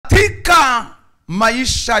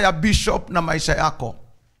maisha ya bishop na maisha yako.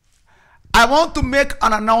 I want to make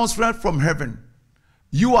an announcement from heaven.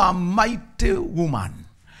 You are a mighty woman.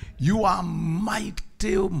 You are a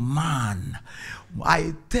mighty man.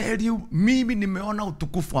 I tell you, mimi nimeona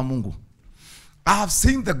utukufu wa Mungu. I have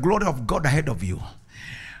seen the glory of God ahead of you.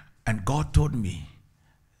 And God told me,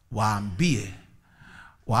 waambie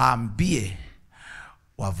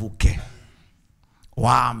wavuke.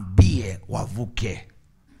 Waambie wavuke.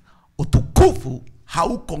 Utukufu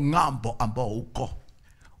hauko ngambo ambao uko.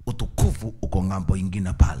 Utukufu uko ngambo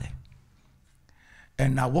ingine pale.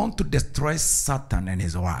 And I want to destroy Satan and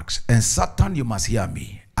his works. And Satan, you must hear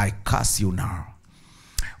me. I curse you now.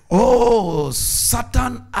 Oh,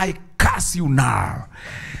 Satan, I curse you now.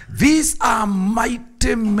 These are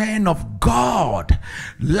mighty men of God.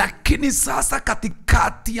 Lakini sasa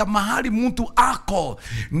katikati ya mahali mtu ako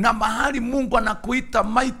na mahali Mungu anakuita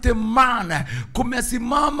mighty man,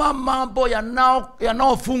 kumesimama mambo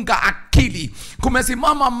yanaofunga akili.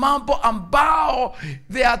 Kumesimama mambo ambao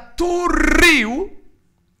they are too real.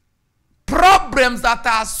 Problems that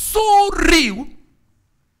are so real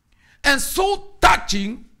and so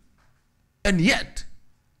touching, and yet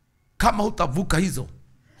kama hutavuka hizo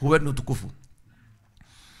huweni utukufu.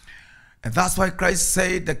 And that's why Christ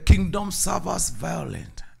said the kingdom suffers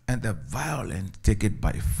violent, and the violent take it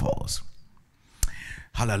by force.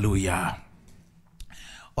 Hallelujah.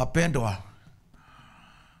 Wapendwa,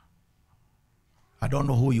 I don't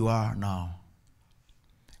know who you are now,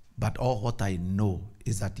 but all what I know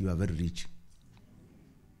is that you are very rich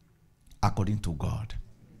according to God.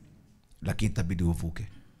 Lakini itabidi uvuke.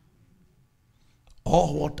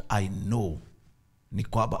 All what I know ni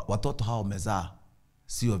kwamba watoto hao mezaa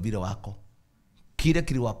sio vile wako. Kile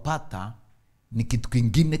kiliwapata ni kitu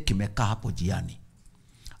kingine kimekaa hapo jiani.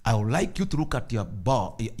 I would like you to look at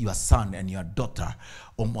your son and your daughter.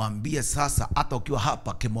 Umwambie sasa, hata ukiwa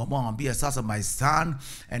hapa kimwambie sasa, my son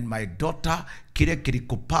and my daughter, kile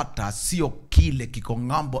kilikupata sio kile kiko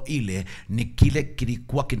ngambo ile, ni kile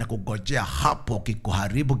kilikuwa kinakugojea hapo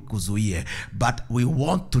kikuharibu, kikuzuie. But we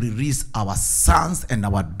want to release our sons and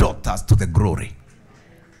our daughters to the glory.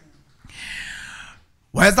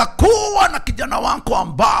 Waweza kuwa na kijana wako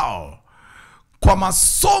ambao kwa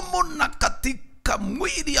masomo na katika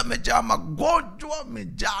mwili amejaa magonjwa,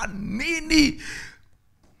 amejaa nini.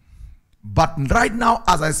 But right now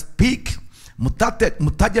as I speak,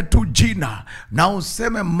 mutaje tu jina na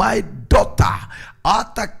useme, my daughter,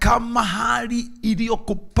 hata kama hali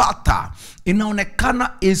iliyokupata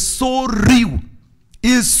inaonekana is so real.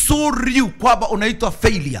 Is so real kwamba unaitwa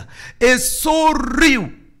failure. Is so real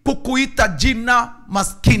kukuita jina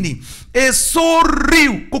maskini. Is so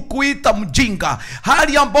real kukuita mjinga.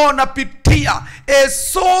 Hali ambayo unapitia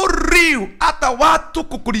is so real hata watu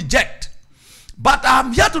kukureject. But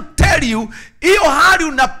I'm here to tell you, hiyo hali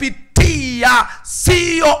unapitia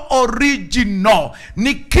sio original.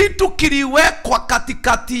 Ni kitu kiliwekwa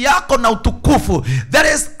katikati yako na utukufu.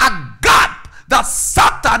 There is a gap that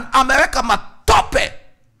Satan ameweka matope.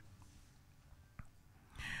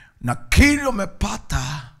 Na kile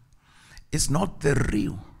umepata is not the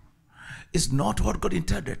real. It's not what God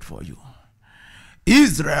intended for you.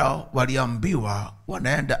 Israel waliambiwa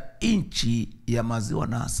wanaenda nchi ya maziwa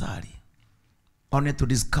na asali. Only to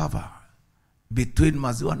discover between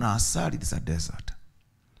maziwa na asali there's a desert.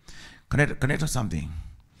 Can I tell you something?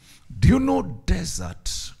 Do you know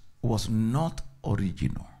desert was not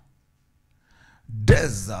original?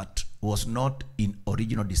 Desert was not in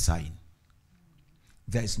original design.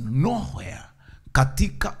 There is nowhere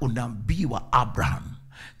katika unabii wa Abraham,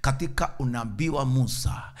 katika unabii wa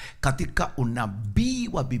Musa, katika unabii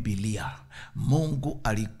wa Biblia, Mungu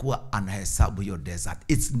alikuwa anahesabu your desert.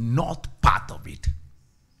 It's not part of it.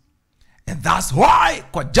 And that's why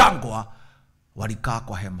kwa jangwa walikaa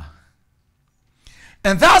kwa hema.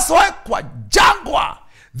 And that's why kwa jangwa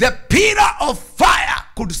the pillar of fire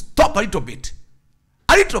could stop a little bit.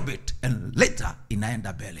 A little bit. And later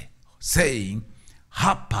inaenda mbele saying,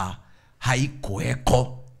 hapa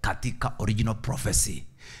haikuweko katika original prophecy.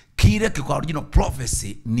 Kile kiko original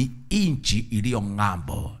prophecy ni inchi iliyo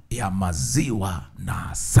ngambo ya maziwa na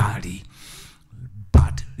asali.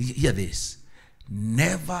 But hear this,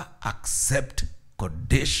 never accept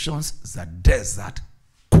conditions za desert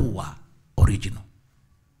kuwa original.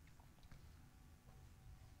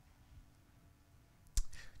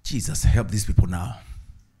 Jesus, help these people now.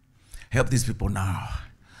 Help these people now.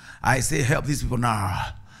 I say help these people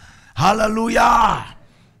now. Hallelujah.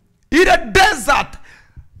 Ile desert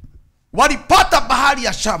walipata bahari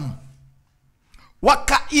ya Shamu,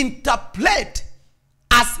 waka interpret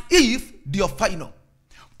as if ndio final.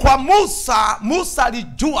 Kwa Musa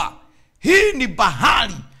alijua Hii ni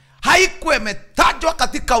bahari, haikuwa imetajwa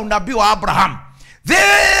katika unabii wa Abraham.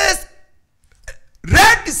 This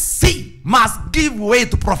Red Sea must give way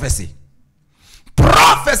to prophecy.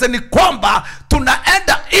 Prophecy ni kwamba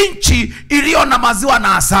tunaenda nchi iliyo na maziwa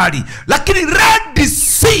na asali, lakini Red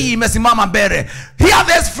Sea imesimama mbele. Hear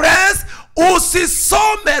this friends,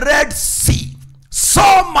 usisome Red Sea,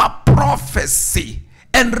 soma prophecy,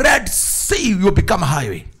 and Red Sea will become a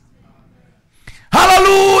highway.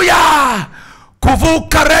 Hallelujah.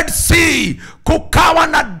 Kuvuka Red Sea, kukawa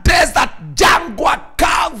na desert, jangwa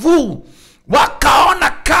kavu. Wakaona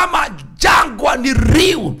kama jangwa ni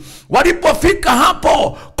riu. Walipofika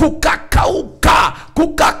hapo, kukakauka,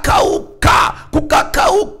 kukakauka,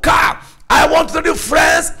 kukakauka. I want to tell you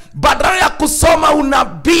friends, badala ya kusoma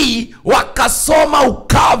unabii, wakasoma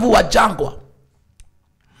ukavu wa jangwa.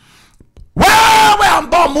 Wewe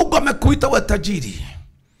ambao Mungu amekuita uwe tajiri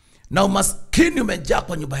na umaskini umejaa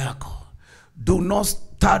kwa nyumba yako, do not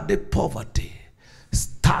study poverty,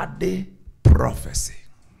 study prophecy.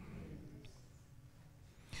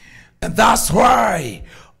 And that's why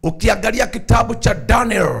ukiangalia kitabu cha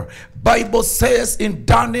Daniel, Bible says in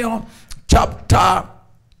Daniel chapter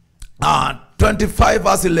 25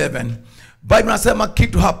 verse 11, Bible nasema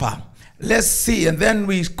kitu hapa. Let's see and then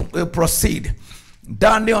we proceed.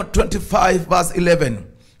 Daniel 25 verse 11.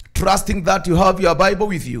 Trusting that you have your Bible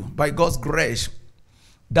with you by God's grace.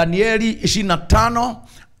 Danieli 25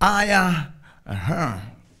 aya.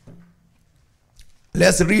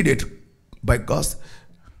 Let's read it by God's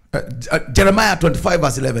Jeremiah 25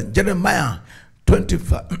 verse 11. Jeremiah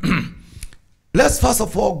 25. Let's first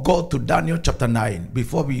of all go to Daniel chapter 9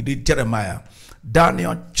 before we read Jeremiah.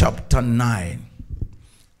 Daniel chapter 9.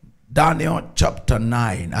 Daniel chapter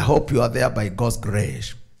 9. I hope you are there by God's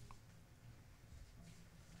grace.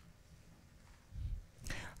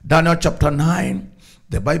 Daniel chapter 9.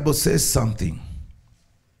 The Bible says something.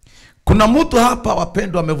 Kuna mtu hapa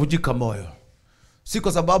wapendwa amevujika moyo. Si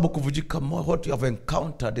kwa sababu kuvujika moyo, what you have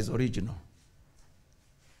encountered is original.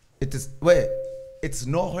 It is where it's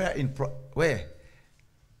nowhere in where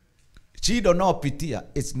shida unaopitia,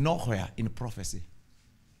 it's nowhere in prophecy.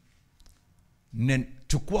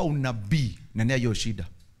 Chukua unabii nenia hiyo shida.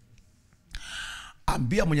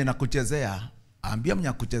 Ambia mwenye nakuchezea, ambia mwenye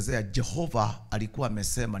nakuchezea Jehova alikuwa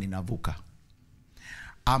amesema ninavuka.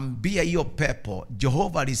 Ambia hiyo pepo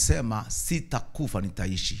Jehova alisema sitakufa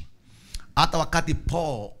nitaishi. Hata wakati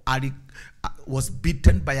Paul was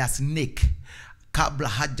beaten by a snake, kabla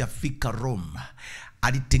hajafika Rome,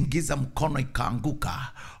 alitingiza mkono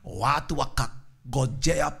ikaanguka. Watu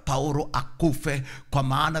wakagojea Paulo akufe, kwa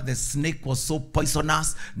maana the snake was so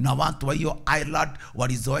poisonous, na watu wa hiyo island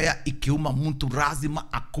walizoea ikiuma mtu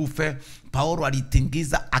lazima akufe. Paulo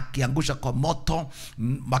alitingiza akiangusha kwa moto,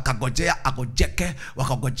 wakagojea agojeke,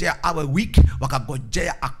 wakagojea awe weak,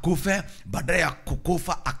 wakagojea akufe. Badala ya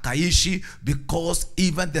kukufa akaishi, because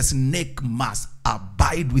even the snake must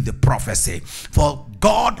abide with the prophecy. For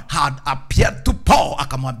God had appeared to Paul,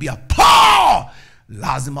 akamwambia Paul,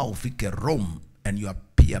 lazima ufike Rome and you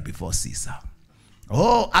appear before Caesar.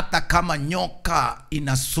 Oh, hata kama nyoka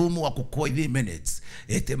inasumu wa kukua 3 minutes,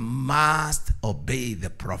 it must obey the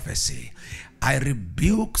prophecy. I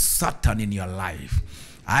rebuke Satan in your life.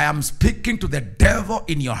 I am speaking to the devil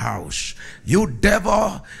in your house. You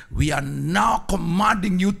devil, we are now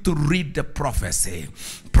commanding you to read the prophecy.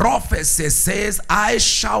 Prophecy says, I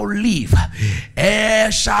shall live.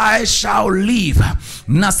 I shall live.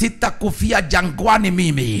 Na sitakufia jangwani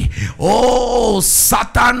mimi. Oh,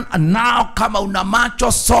 Satan, now kama una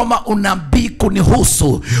macho soma unabii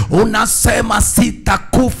kunihusu. Unasema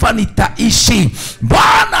sitakufa nitaishi.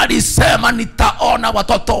 Bwana alisema nitaona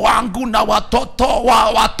watoto wangu na watoto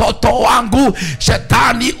wa watoto wangu.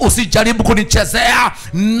 Shetani usijaribu kunichezea.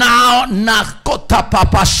 Now nakota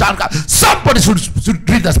papa shanga. Somebody should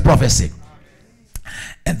read this prophecy.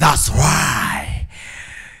 And that's why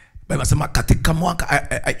Bible sema katika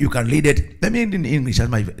mwaka, you can read it. Let me read in English.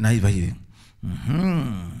 I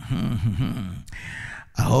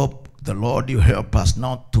hope the Lord you help us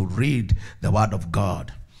not to read the word of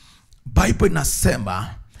God. Bible inasema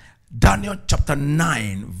Daniel chapter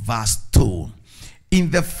 9 verse 2.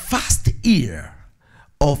 In the first year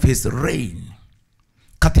of his reign,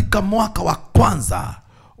 katika mwaka wa kwanza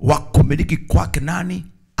wa kumiliki kwake nani?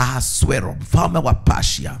 Ahasuero, mfalme wa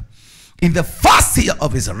Persia. In the first year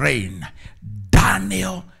of his reign,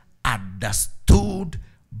 Daniel understood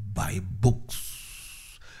by books.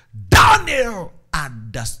 Daniel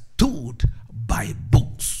understood by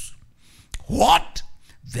books. What?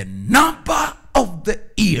 The number of the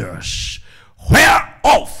years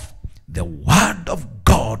whereof the word of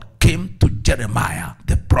God came to Jeremiah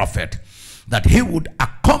the prophet. that he would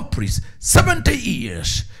accomplish 70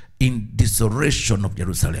 years in restoration of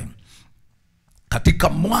Jerusalem. Katika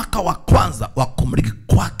mwaka wa kwanza wa kumiliki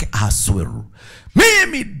kwake Ahasuero,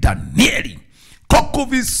 mimi Danieli, kwa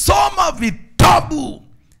kuvisoma vitabu,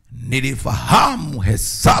 nilifahamu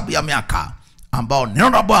hesabu ya miaka ambao neno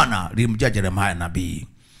la Bwana lilimjia Yeremia nabii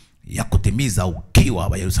ya kutimiza ukiwa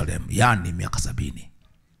wa Yerusalemu, yani miaka 70.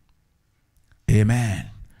 Amen.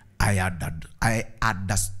 I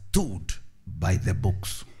understood by the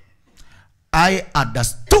books. I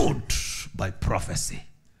understood by prophecy.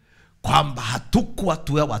 Kwamba hatukuwa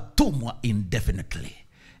tuwe watumwa indefinitely.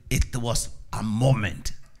 It was a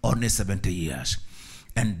moment, only 70 years.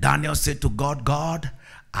 And Daniel said to God, God,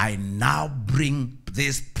 I now bring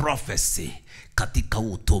this prophecy katika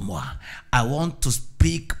utumwa. I want to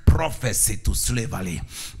speak prophecy to slavery.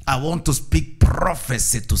 I want to speak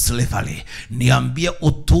prophecy to slavery. Niambie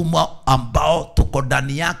utumwa ambao tuko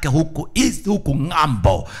ndani yake huku east, huku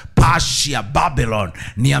ngambo, Persia, Babylon.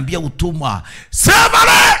 Niambie utumwa.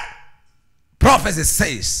 Slavery! Prophecy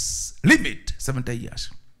says, limit 70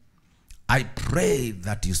 years. I pray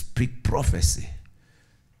that you speak prophecy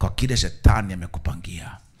kwa kile shetani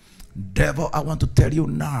amekupangia. Devil, I want to tell you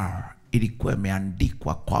now, ilikuwa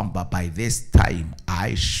imeandikwa kwamba by this time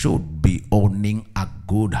I should be owning a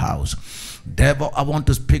good house. Devil, I want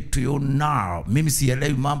to speak to you now. Mimi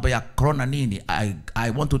sielewi mambo ya corona nini. I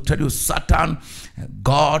want to tell you, Satan,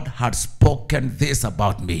 God had spoken this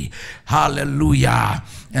about me. Hallelujah.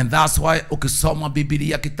 And that's why ukisoma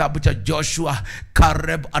Biblia kitabu cha Joshua,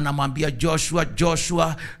 Caleb anamwambia Joshua,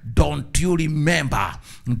 Joshua, don't you remember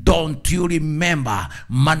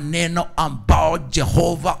maneno ambao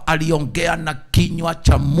Jehova aliongea na kinywa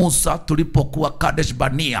cha Musa tulipokuwa Kadesh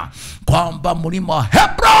Barnea, kwamba mlima wa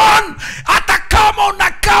Hebron hata kama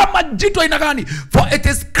unakaa majitu aina gani, for it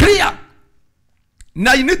is clear.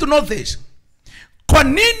 Now you need to know this. Kwa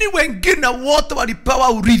nini wengine wote walipewa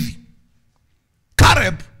urithi,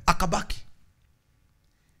 Caleb akabaki?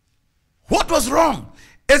 What was wrong?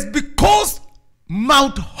 It's because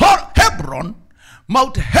Mount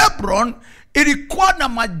Hebron ilikuwa na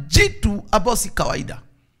majitu ambao si kawaida.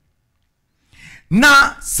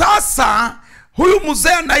 Na sasa huyu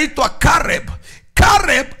mzee anaitwa Caleb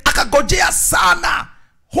akagojea sana.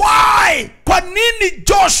 Why? Kwa nini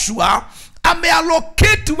Joshua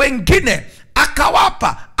ameallocate wengine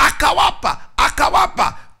akawapa?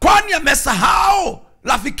 Kwani amesahau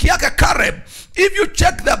rafiki yake Caleb? If you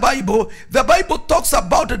check the Bible talks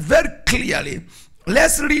about it very clearly.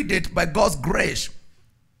 Let's read it by God's grace.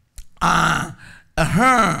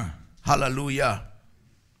 Hallelujah.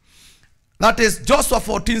 That is Joshua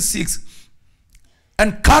 14:6.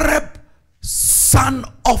 And Caleb, son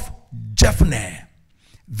of Jephunneh,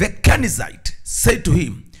 the Kenizzite, said to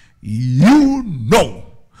him, you know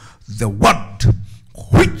the word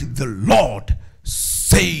which the Lord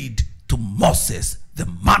said to Moses, the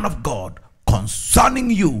man of God, concerning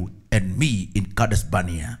you and me in Kadesh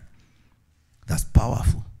Barnea. That's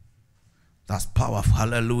powerful. That's powerful.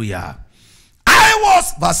 Hallelujah.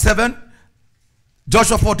 Verse 7,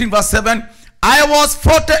 Joshua 14 verse 7, I was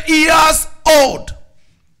 40 years old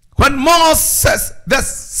when Moses, the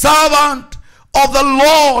servant of the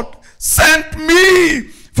Lord, sent me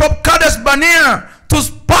from Kadesh Barnea to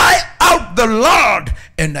spy out the Lord,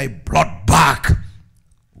 and I brought back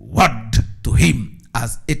word to him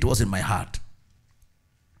as it was in my heart.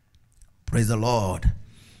 Praise the Lord.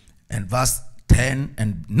 And verse 10,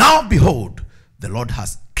 and now behold, the Lord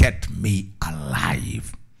has kept me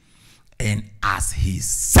alive, and as he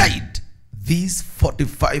said, these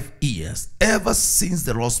 45 years, ever since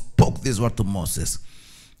the Lord spoke this word to Moses,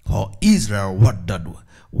 for Israel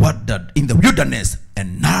wandered in the wilderness,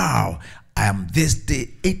 and now I am this day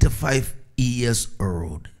 85 years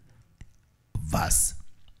old. Verse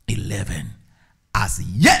 11, as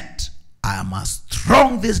yet I am as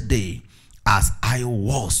strong this day as I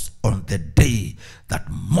was on the day that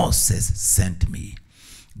Moses sent me.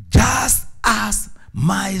 Just as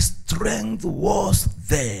my strength was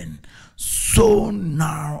then, so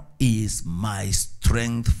now is my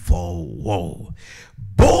strength for war,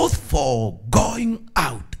 both for going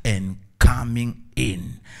out and coming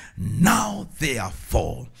in. Now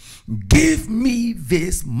therefore, give me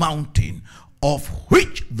this mountain of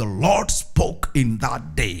which the Lord spoke in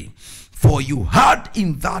that day. For you heard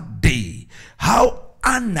in that day how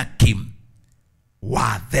Anakim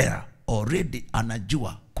were there. Already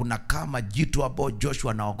anajua kuna kama jitu ambao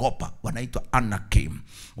Joshua naogopa, wanaitwa Anakim,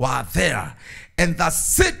 were there, and the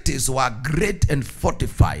cities were great and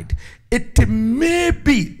fortified. It may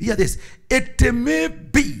be, hear this, it may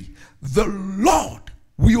be the Lord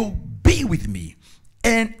will be with me,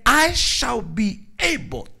 and I shall be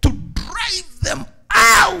able to drive them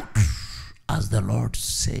out, as the Lord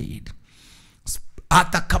said.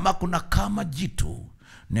 Hata kama kuna kama jitu,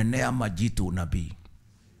 nenea majitu unabii.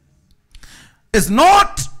 It's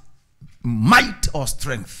not might or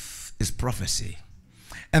strength, it's prophecy.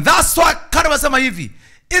 And that's why kana wasema hivi,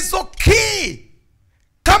 it's okay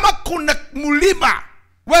kama kuna mulima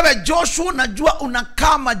wewe Joshua unajua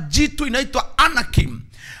unakama jitu inaitwa Anakim,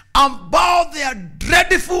 ambao they are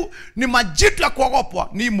dreadful, ni majitu ya kuogopwa,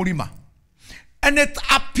 ni mulima. And it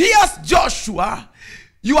appears, Joshua,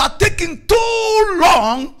 you are taking too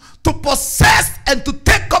long to possess and to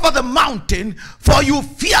take over the mountain, for you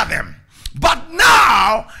fear them. But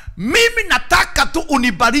now, mimi nataka tu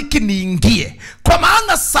unibariki niingie. Kwa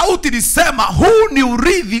maana sauti ilisema, huu ni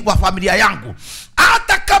urithi wa familia yangu.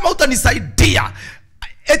 Hata kama utanisaidia,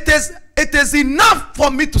 it is enough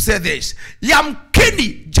for me to say this.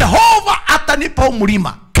 Yamkini, Jehova atanipa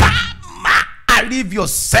mlima kama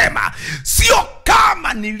alivyosema. Sio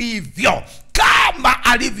kama nilivyo, kama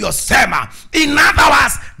alivyosema. In other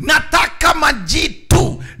words, nataka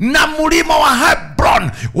majitu na mlima wa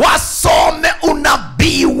Hebron wasome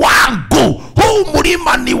unabii wangu. Huu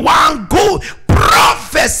mlima ni wangu.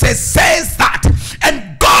 Prophecy says that.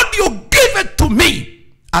 And God, you give it to me.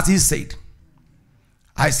 As he said.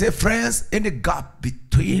 I say, friends, any gap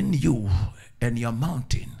between you and your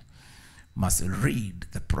mountain must read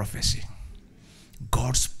the prophecy.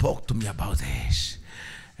 God spoke to me about this.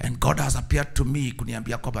 And God has appeared to me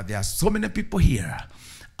kuniambia kwamba there are so many people here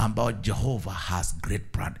about Jehovah has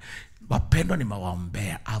great plan. Wapendwa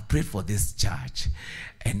nimewaombea. I've prayed for this church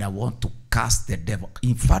and I want to cast the devil.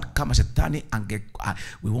 In fact, kama shetani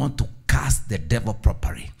we want to cast the devil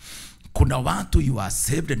properly. Kuna watu you are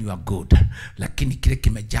saved and you are good, lakini kile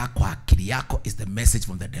kimejaa kwa akili yako is the message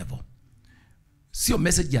from the devil. Sio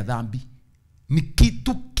message ya dhambi, ni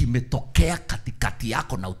kitu kimetokea katikati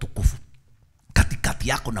yako na utukufu, katikati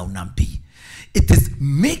yako na unabii. It is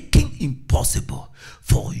making impossible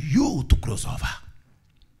for you to cross over,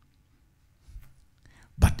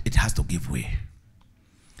 but it has to give way.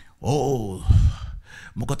 Oh,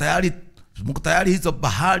 mko tayari hizo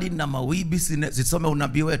bahari na mawimbi zisome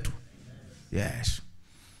unabii wetu? Yes.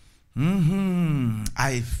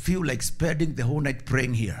 I feel like spending the whole night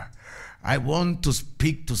praying here. I want to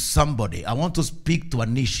speak to somebody. I want to speak to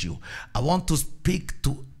an issue. I want to speak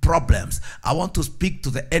to problems. I want to speak to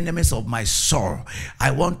the enemies of my soul. I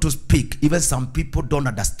want to speak. Even some people don't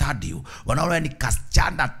understand you. Wanaona ni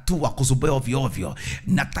kasichana tu wakusumbua ovyo ovyo.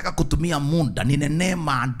 Nataka kutumia muda ninenee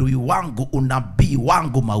maadui wangu unabii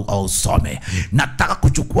wangu mausome. Nataka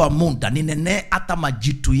kuchukua muda ninenee hata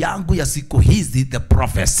majitu yangu ya siku hizi, the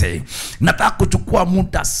prophecy. Nataka kuchukua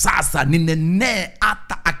muda sasa ninenee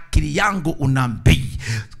hata akili yangu unabii.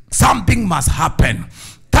 Something must happen.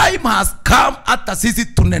 Time has come hata sisi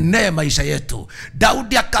tunenee maisha yetu.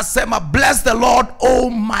 Daudi akasema, bless the Lord, oh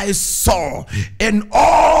my soul, and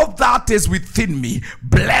all that is within me.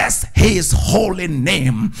 Bless his holy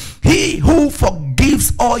name. He who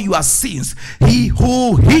forgives all your sins. He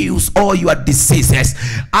who heals all your diseases.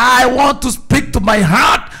 I want to speak to my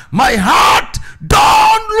heart. My heart,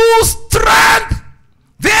 don't lose strength.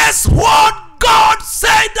 This is what God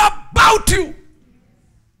said about you.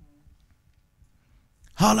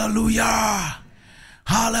 Hallelujah.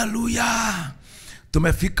 Hallelujah.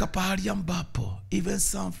 Tumefika pahali ambapo even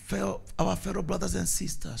some our fellow brothers and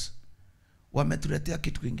sisters wametuletea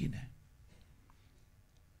kitu kingine.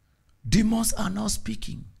 Demons are now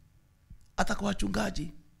speaking. Hata kwa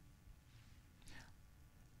wachungaji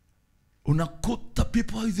unakuta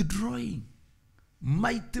people are withdrawing.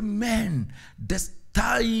 Mighty men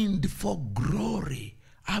destined for glory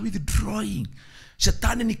are withdrawing.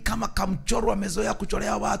 Shetani ni kama kamchoro amezoea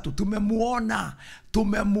kuchorea watu.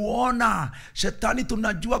 Tumemuona. Shetani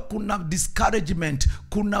tunajua kuna discouragement,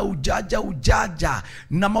 kuna ujaja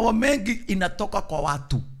na mambo mengi inatoka kwa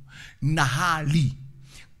watu na hali.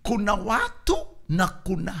 Kuna watu na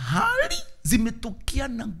kuna hali zimetukia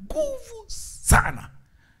na nguvu sana.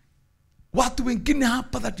 Watu wengine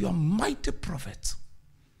hapa that you are mighty prophets,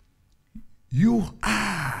 you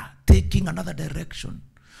are taking another direction.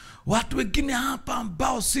 Watu wengine hapa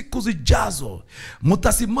ambao siku zijazo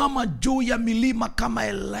mutasimama juu ya milima kama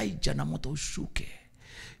Elijah na moto ushuke.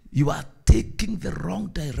 You are taking the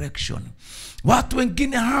wrong direction. Watu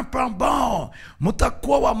wengine hapa ambao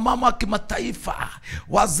mutakuwa wa mama wa kimataifa,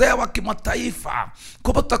 wazee wa kimataifa.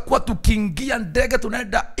 Kwa tutakuwa tukiingia ndege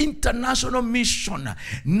tunaenda international mission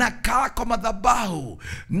na kaa kwa madhabahu.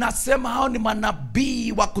 Nasema hao ni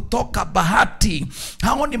manabii wa kutoka Bahati.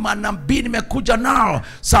 Hao ni manabii nimekuja nao.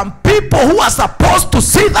 Some people who are supposed to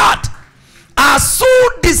see that are so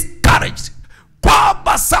disturbed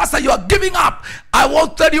giving up. I will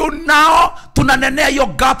tell you now, tunanenea hiyo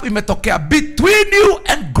gap imetokea between you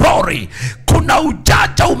and glory. Kuna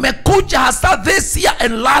ujaja umekuja hasa this year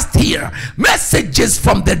and last year. Messages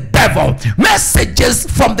from the devil, messages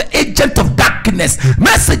from the agent of darkness,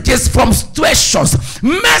 messages from situations,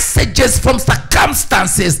 messages from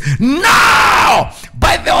circumstances. Now,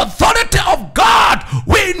 by the authority of God,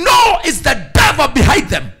 we know it's the devil behind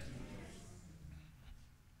them.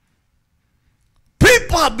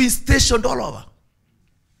 People have been stationed all over.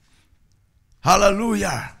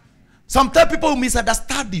 Hallelujah. Sometimes people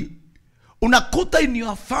misunderstand you. Unakuta in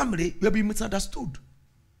your family, you have been misunderstood.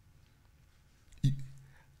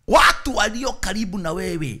 Watu walio karibu na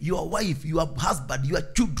wewe, your wife, your husband,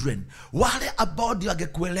 your children, wale ambao ndio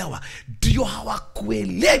wangekuelewa, ndio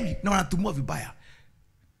hawakuelewi na wanatumia vibaya.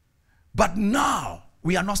 But now,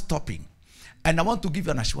 we are not stopping. And I want to give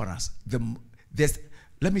you an assurance.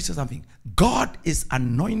 Let me say something. God is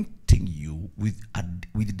anointing you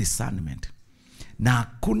with discernment. Na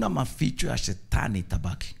hakuna maficho ya shetani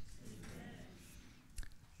tabaki.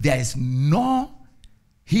 There is no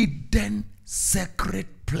hidden secret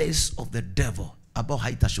place of the devil ambao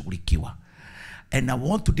haitashughulikiwa. And I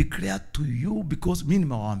want to declare to you, because mimi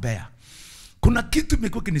nimewaambia kuna kitu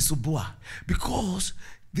imekuwa kinisumbua, because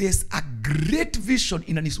there's a great vision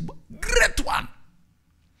inanisumbua, great one.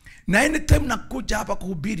 Na anytime nakuja hapa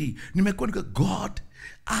kuhubiri, nimekuwa God,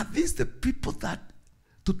 are these the people that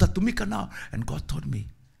tutatumika now? And God told me,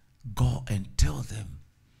 go and tell them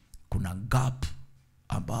kuna gap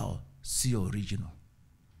ambao si original,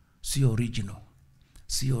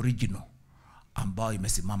 ambao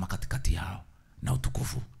imesimama katikati yao na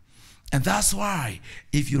utukufu. And that's why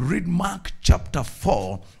if you read Mark chapter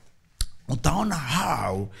 4, utaona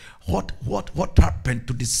how what happened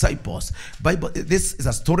to disciples. Bible, this is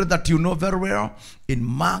a story that you know very well. In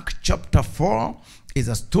Mark chapter 4 is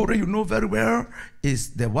a story you know very well.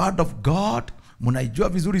 Is the word of God. Munaijua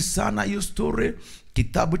vizuri sana hiyo story.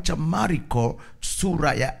 Kitabu cha Marko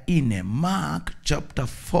sura ya 4. Mark chapter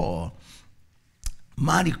 4.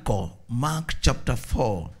 Mark chapter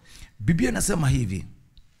 4. Biblia inasema hivi.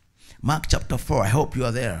 Mark chapter 4. I hope you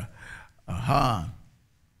are there.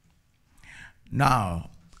 Now,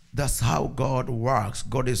 that's how God works.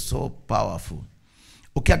 God is so powerful.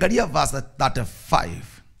 Ukiangalia verse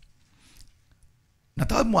 35.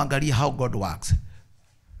 Nataka muangalie how God works.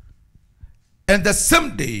 And the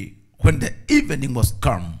same day, when the evening was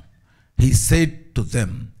come, he said to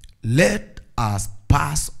them, let us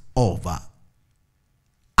pass over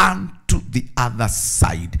unto the other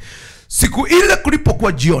side. Siku ile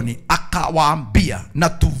kulipokuwa jioni, akawaambia na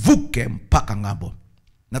tuvuke mpaka ng'ambo.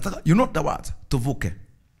 Nataka, you know the word, tuvuke.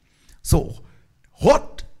 So,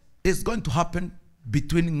 what is going to happen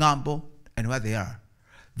between ng'ambo and where they are?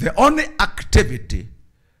 The only activity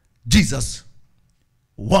Jesus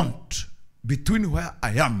wants between where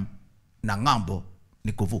I am na ng'ambo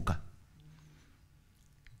ni kuvuka.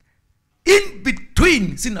 In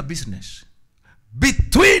between, sina business.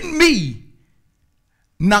 Between me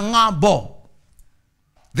na ng'ambo,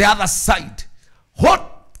 the other side, what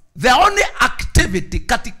the only activity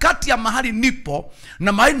katikati ya mahali nipo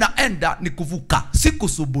na mahali naenda ni kuvuka. Si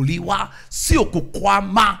kusubuliwa, sio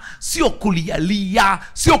kukwama, sio kulialia,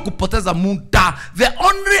 sio kupoteza muda. The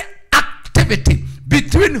only activity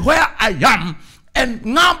between where I am and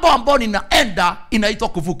ng'ambo ambao ninaenda inaitwa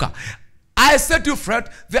kuvuka. I said to you, Fred,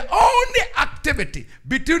 the only activity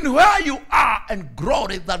between where you are and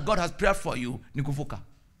glory that God has prepared for you ni kuvuka.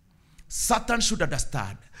 Satan should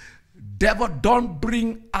understand. Devil, don't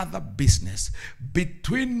bring other business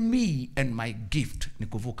between me and my gift. Ni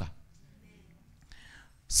kuvuka.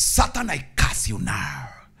 Satan, I curse you now.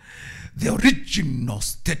 The original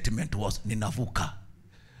statement was ninavuka.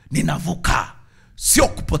 Ninavuka. Sio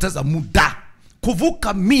kupoteza muda.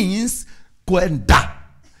 Kuvuka means kuenda.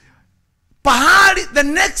 Pahali, the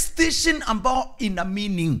next station ambao ina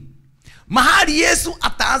meaning. Mahali Yesu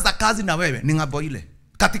ataanza kazi na wewe ni ng'ambo ile.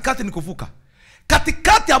 Katikati ni kuvuka.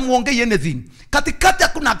 Katikati hamuongei anything. Katikati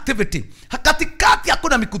hakuna activity. Katikati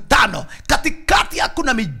hakuna mikutano. Katikati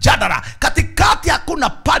hakuna mijadala. Katikati hakuna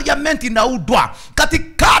parliament inaudwa.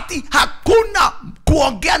 Katikati hakuna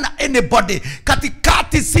kuongea na anybody.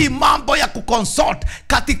 Katikati si mambo ya kukonsult.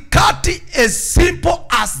 Katikati is simple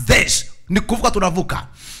as this. Ni kuvuka, tunavuka.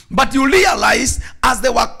 But you realize as they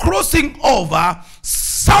were crossing over,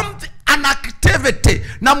 an activity.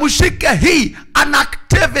 Na mushike hii, an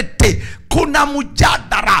activity. kuna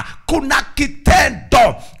mjadala, kuna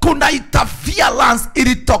kitendo, kuna interference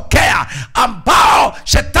ilitokea ambao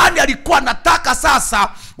shetani alikuwa anataka sasa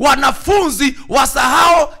wanafunzi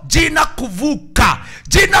wasahau jina kuvuka.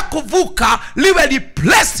 Jina kuvuka liwe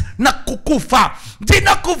replaced na kukufa.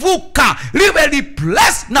 Jina kuvuka liwe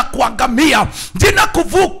replaced na kuangamia. Jina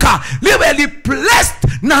kuvuka liwe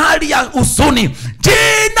replaced na hali ya huzuni.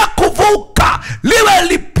 Jina kuvuka liwe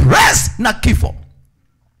replaced na kifo.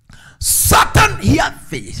 Satan, hear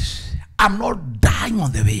this. I'm not dying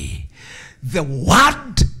on the way. The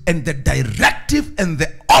word and the directive and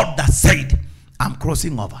the order said, I'm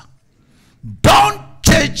crossing over. Don't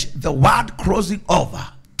change the word crossing over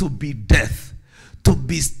to be death, to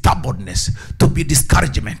be stubbornness, to be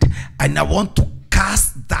discouragement. And I want to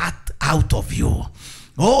cast that out of you.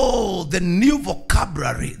 Oh, the new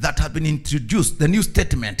vocabulary that has been introduced, the new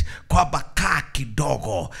statement, kwa baka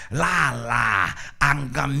kidogo, lala,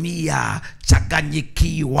 angamia,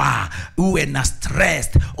 chaganyikiwa, uwe na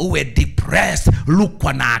stressed, uwe depressed,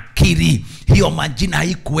 lukwa na akili. Hiyo majina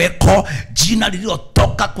haikuweko, jina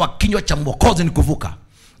lililotoka kwa kinywa cha Mwokozi ni kuvuka.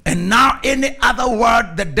 And now any other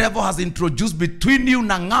word the devil has introduced between you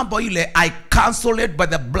na ngambo ile, I cancel it by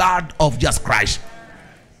the blood of Jesus Christ.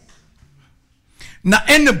 Na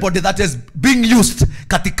anybody that is being used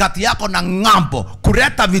katikati yako na ngambo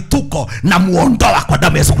kuleta vituko, na muondoa kwa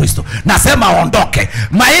damu ya Yesu Kristo. Nasema ondoke.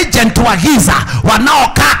 Maagent wa giza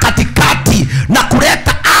wanaokaa katikati na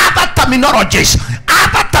kuleta other terminologies.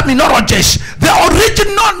 The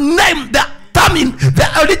original name,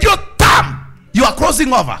 the original term, you are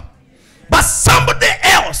crossing over. But somebody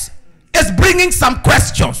else is bringing some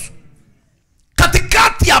questions.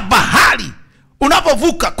 Katikati ya bahari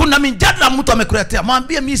unapovuka kuna mijadala mtu amekuletea,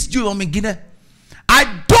 mwambie mimi sijui wa mwingine. I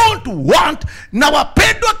don't want. Na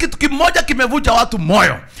wapendwa, kitu kimoja kimevuja watu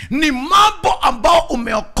moyo, ni mambo ambao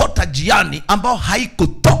umeokota jiani ambao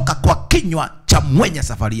haikutoka kwa kinywa cha mwenye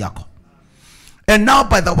safari yako. And now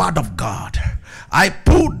by the word of God, I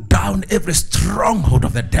pull down every stronghold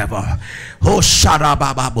of the devil. Oh,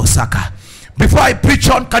 sharabababosaka. Before I preach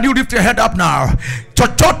on, can you lift your head up now?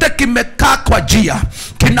 Chochote kimekaa kwa jia,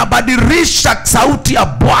 kinabadilisha sauti ya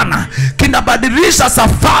Bwana, kinabadilisha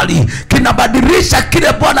safari, kinabadilisha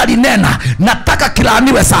kile Bwana linena, nataka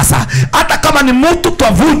kilaaniwe sasa. Hata kama ni mtu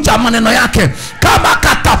twavunja maneno yake, kama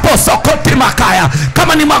kataposo koti makaya,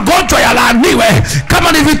 kama ni magonjwa ya laaniwe,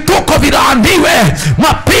 kama ni vituko vilaaniwe,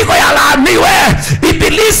 mapigo ya laaniwe,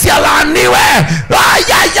 ibilisi ya laaniwe,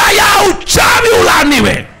 uchawi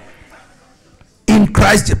ulaaniwe. In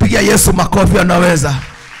Christ, pigia Yesu makofi anaweza.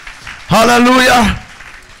 Hallelujah.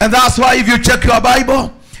 And that's why if you check your Bible,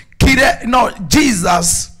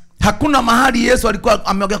 Jesus, hakuna mahali Yesu alikuwa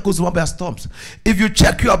ameongea kuhusu mambo ya storms. If you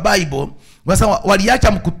check your Bible,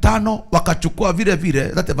 waliacha mkutano wakachukua vile vile,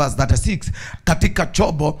 that verse 36, katika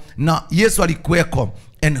chobo na Yesu alikuweko.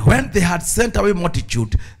 And when they had sent away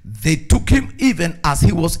multitude, they took him even as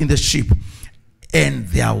he was in the ship. And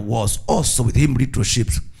there was also with him little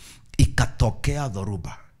ships. Ikatokea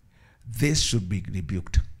dhoruba. This should be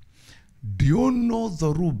rebuked. Do you know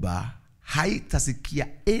dhoruba haitasikia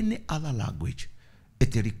any other language?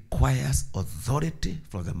 It requires authority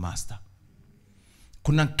from the master.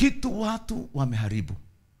 Kuna kitu watu wameharibu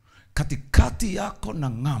katikati yako na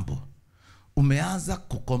ngambo. Umeanza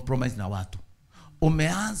kucompromise na watu,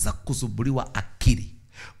 umeanza kusubuliwa akili.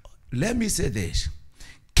 Let me say this.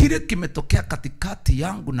 Kile kimetokea katikati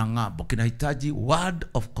yangu na ngambo kinahitaji word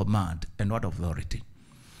of command and word of authority.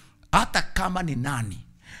 Hata kama ni nani,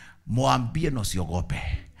 mwambie na usiogope.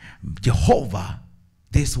 Jehovah,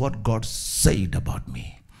 this is what God said about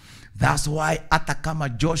me. That's why hata kama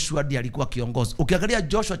Joshua ndiye alikuwa kiongozi. Ukiangalia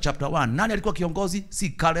Joshua chapter 1, nani alikuwa kiongozi? Si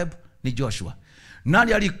Caleb, ni Joshua.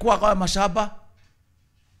 Nani alikuwa kwa mashamba?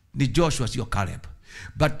 Ni Joshua, sio Caleb.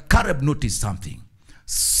 But Caleb noticed something.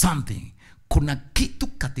 Kuna kitu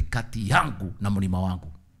katikati yangu na mlima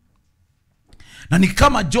wangu. Na ni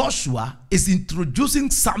kama Joshua is introducing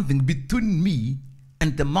something between me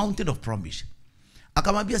and the mountain of promise.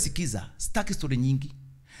 Akamwambia, sikiza, sitaki story nyingi.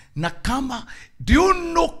 Na kama, do you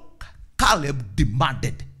know Caleb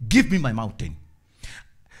demanded, give me my mountain.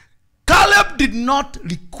 Caleb did not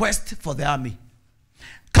request for the army.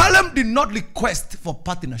 Caleb did not request for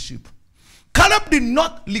partnership. Caleb did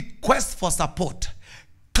not request for support.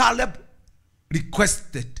 Caleb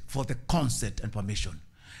requested for the consent and permission.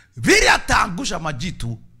 Vile ataangusha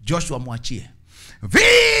majitu, Joshua mwachie.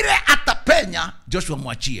 Vile atapenya, Joshua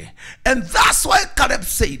mwachie. And that's why Caleb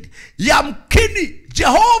said, yamkini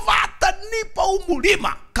Jehova atanipa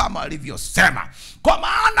umulima kama alivyosema. Kwa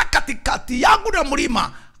maana katikati yangu na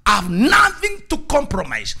mlima I have nothing to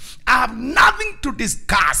compromise. I have nothing to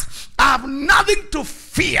discuss. I have nothing to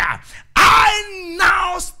fear. I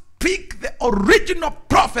now speak the original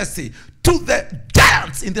prophecy to the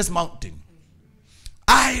giants in this mountain.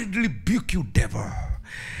 I rebuke you, devil.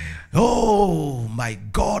 Oh my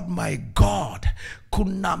God, my God.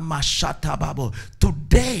 Kuna mashata babo.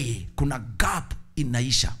 Today kuna gap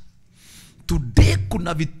inaisha. Today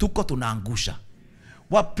kuna vituko tunaangusha.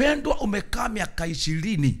 Wapendwa, umekaa miaka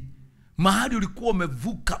 20. Mahali ulikuwa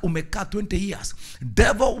umevuka, umekaa 20 years.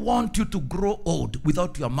 Devil want you to grow old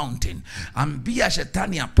without your mountain. Ambia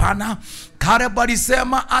shetani hapana. Caleb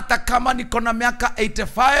alisema hata kama niko na miaka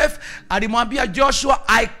 85, alimwambia Joshua,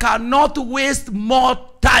 I cannot waste more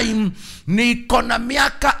time. Niko na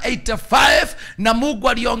miaka 85 na Mungu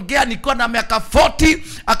aliongea niko na miaka 40,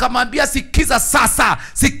 akamwambia sikiza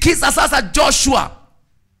sasa Joshua.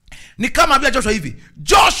 Ni kama ambia Joshua hivi,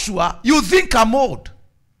 Joshua, you think I'm old.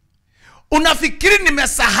 Unafikiri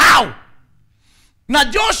nimesahau. Na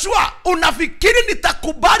Joshua, unafikiri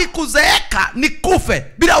nitakubali kuzeeka nikufe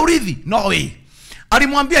bila urithi? No way.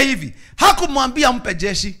 Alimwambia hivi, hakumwambia mpe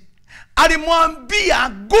jeshi. Alimwambia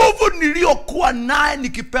nguvu niliyokuwa naye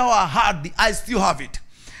nikipewa ahadi, I still have it.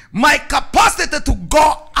 My capacity to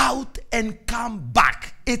go out and come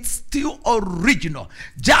back, it's still original,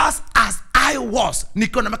 just as I was.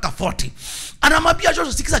 Niko na miaka 40. Anamwambia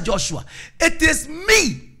Joshua, sikiza Joshua, it is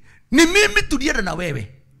me. Ni mimi tulienda na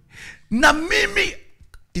wewe. Na mimi,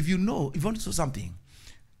 if you want to know something,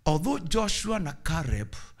 although Joshua na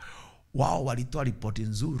Caleb wao walitoa ripoti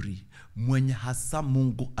nzuri, mwenye hasa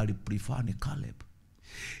Mungu aliprefer ni Caleb.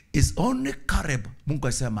 It's only Caleb Mungu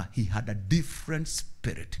alisema he had a different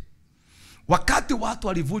spirit. Wakati watu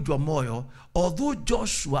walivujwa moyo, although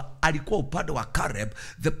Joshua alikuwa upande wa Caleb,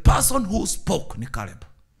 the person who spoke ni Caleb.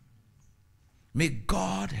 May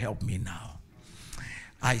God help me now.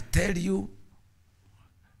 I tell you,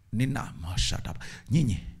 nina mashata.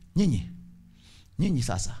 Nyinyi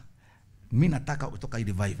sasa. Mimi nataka kutoka hii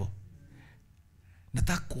revival.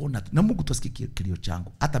 Nataka kuona na Mungu tusikie kilio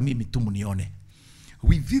changu. Hata mimi tu mnione.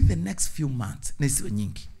 Within the next few months, na isiwe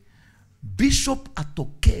nyingi, Bishop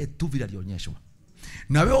atokee tu vile alionyeshwa.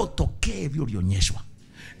 Na wewe utokee vile ulionyeshwa.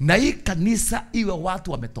 Na hii kanisa iwe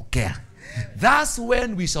watu wametokea. That's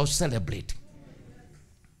when we shall celebrate.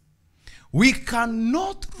 We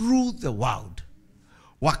cannot rule the world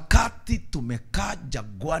wakati tumekaa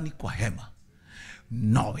jangwani kwa hema.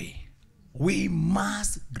 No way. We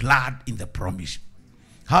must glad in the promise.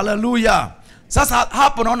 Hallelujah. Sasa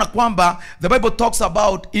hapo naona kwamba the Bible talks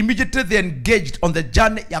about immediately they engaged on the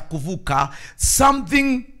journey ya kuvuka,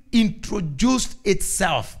 something introduced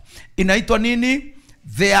itself. Inaitwa nini?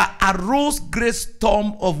 There arose great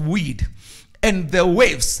storm of wind and the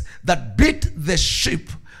waves that beat the ship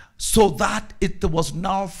so that it was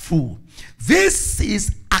now full. This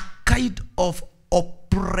is a kind of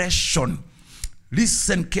oppression.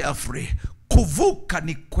 Listen carefully. Kuvuka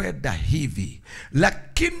ni kwenda hivi,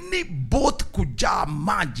 lakini boat kujaa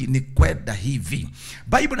maji ni kwenda hivi.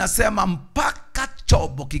 Bible nasema mpaka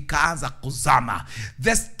chobo kikaanza kuzama.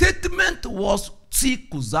 The statement was si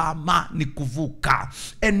kuzama ni kuvuka.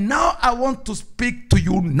 And now I want to speak to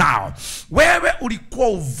you now. Wewe ulikuwa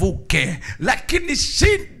uvuke, lakini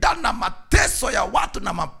shida na mateso ya watu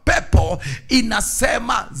na mapepo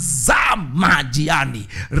inasema zama jiani.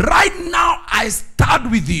 Right now I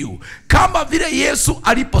start with you. Kama vile Yesu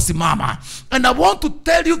aliposimama. And I want to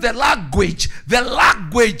tell you the language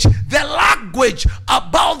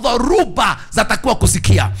about the ruba zatakuwa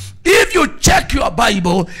kusikia. If you check your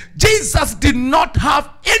Bible, Jesus did not have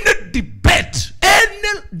any debate,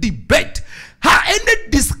 any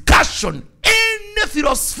discussion, any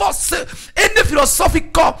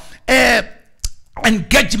philosophical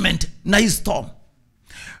engagement na hii storm.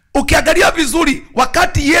 Ukiangalia vizuri,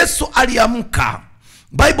 wakati Yesu aliamka,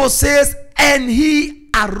 Bible says, and he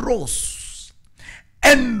arose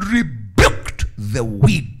and rebuked the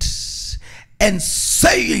wind and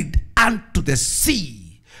said unto the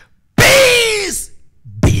sea, peace,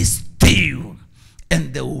 be still.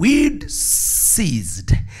 And the wind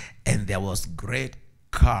ceased, and there was great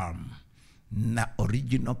calm. Na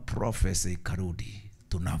original prophecy karudi,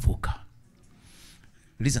 tunavuka.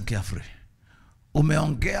 Listen carefully.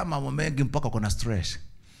 Umeongea mambo mengi mpaka kuna stress.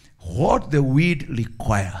 What the wind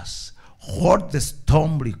requires, what the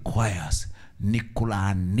storm requires, ni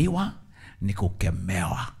kulaaniwa, ni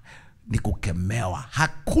kukemewa.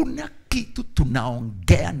 Hakuna kitu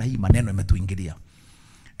tunaongea na hii maneno imetuingilia.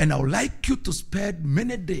 And I would like you to spend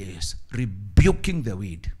many days rebuking the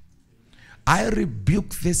wind. I rebuke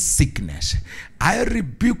this sickness. I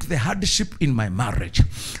rebuke the hardship in my marriage.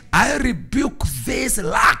 I rebuke this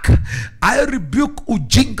lack. I rebuke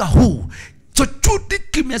ujinga huu. Chochote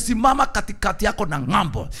kimesimama katikati yako na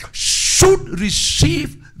ngambo should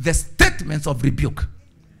receive the statements of rebuke.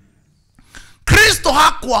 Kristo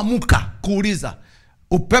hakuamuka kuuliza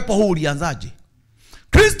upepo huu ulianzaje.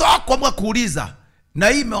 Kristo hakuamuka kuuliza na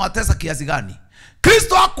hii imewatesa kiasi gani.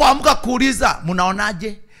 Kristo hakuamuka kuuliza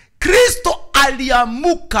mnaonaje. Kristo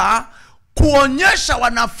aliamuka kuonyesha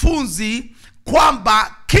wanafunzi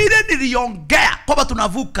kwamba kile niliongea kwamba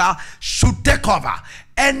tunavuka should take over.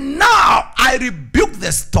 And now I rebuke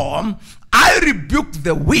the storm, I rebuke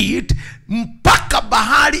the wind, mpaka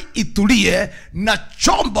bahari itulie na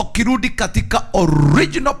chombo kirudi katika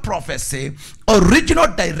original prophecy,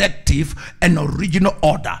 original directive and original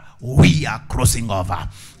order. We are crossing over.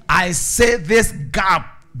 I say this gap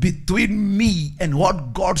between me and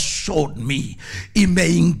what God showed me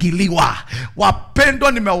imeingiliwa.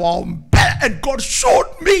 Wapendwa, nimewaombea and God showed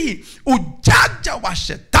me ujanja wa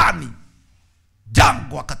shetani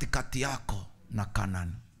jangwa katikati yako na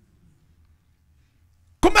Kanani.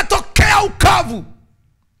 Kumetokea ukavu,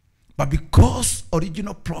 but because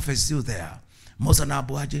original prophecy is there, Musa na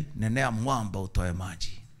abuaje, nenea mwamba utoe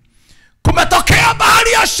maji. Kumetokea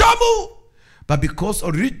bahari ya Shamu, but because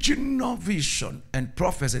original vision and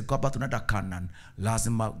prophecy kwamba tunaenda Canaan,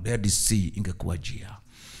 lazima Red Sea ingekuwa njia.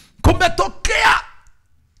 Kumetokea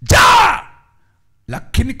jaa,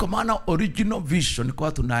 lakini kwa maana original vision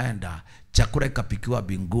kwa tunaenda, chakula ikapikiwa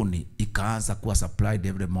binguni, ikaanza kuwa supplied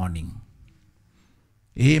every morning.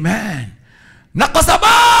 Amen. Na kwa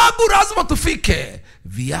sababu lazima tufike,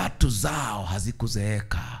 viatu zao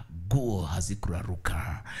hazikuzeeka, nguo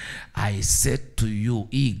hazikuraruka. I said to you,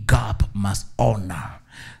 a gap must honor.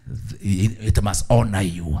 It must honor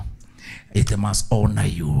you. It must honor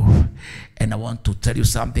you. And I want to tell you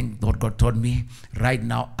something that God told me right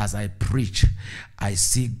now as I preach. I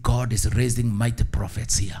see God is raising mighty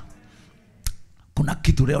prophets here. Kuna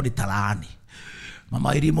kitu leo nitalaani.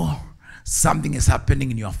 Mama Irimo, something is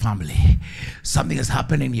happening in your family. Something is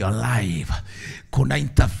happening in your life. Kuna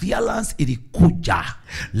interference ilikuja,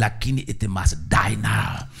 lakini it must die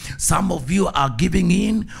now. Some of you are giving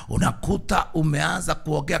in. Unakuta umeanza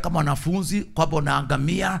kuongea kama wanafunzi kwamba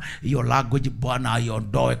unaangamia. Your language Bwana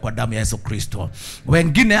aiondoe kwa damu ya Yesu Kristo.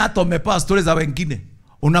 Wengine hata umepewa stories za wengine.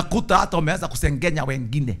 Unakuta hata umeanza kusengenya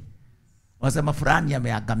wengine. Wasema fulani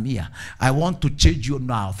ameangamia. I want to change you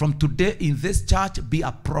now. From today in this church, be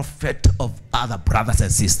a prophet of other brothers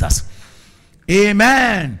and sisters.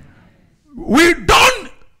 Amen. We don't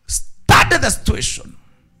study the situation.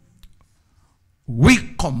 We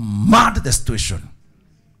command the situation.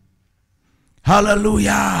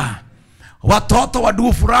 Hallelujah. Watoto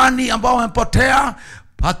wadugu fulani ambao wamepotea,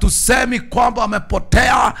 hatusemi kwamba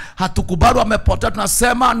wamepotea, hatukubali wamepotea,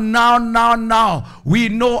 tunasema now we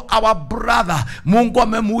know our brother, Mungu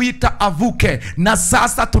amemuita avuke, na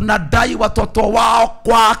sasa tunadai watoto wao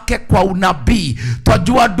kwake kwa unabii.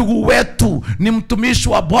 Twajua ndugu wetu ni mtumishi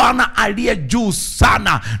wa Bwana aliye juu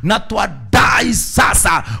sana, na twadai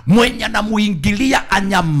sasa mwenye na muingilia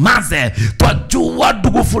anyamaze. Twajua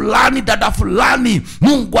ndugu fulani, dada fulani,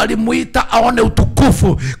 Mungu alimuita aone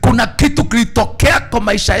utukufu. Kuna kitu kilitokea kwa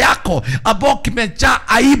maisha yako ambao kimejaa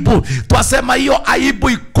aibu. Twasema hiyo aibu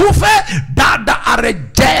ikufe, dada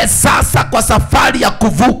arejee sasa kwa safari ya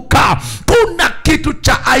kuvuka. Kuna kitu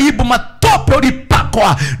cha aibu, matope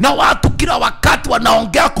ulipakwa na watu kila wakati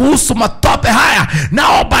wanaongea kuhusu matope haya.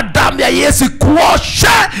 Naomba damu ya Yesu kuoshe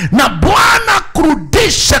na Bwana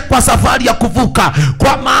kurudishe kwa safari ya kuvuka,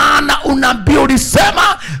 kwa maana unabii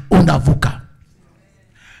ulisema unavuka.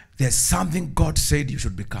 There's something God said you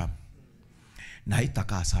should become. Na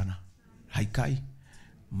haitakaa sana. Haikai.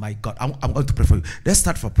 My God, I'm going to pray for you. Let's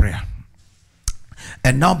start for prayer.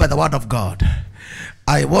 And now by the word of God,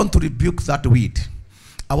 I want to rebuke that weed.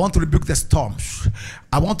 I want to rebuke the storms.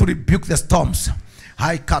 I want to rebuke the storms.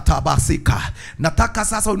 Haikatabasika. Nataka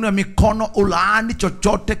sasa uinue mikono, ulaani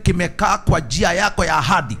chochote kimekaa kwa njia yako ya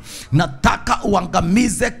ahadi. Nataka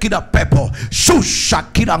uangamize kila pepo, shusha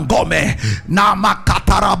kila ngome na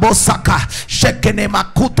makatarabosaka, shekene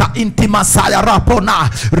makuta intimasaya rapona,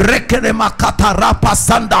 rekene makatarapa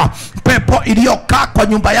sanda. Pepo iliyokaa kwa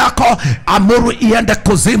nyumba yako, amuru iende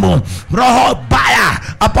kuzimu. Roho baya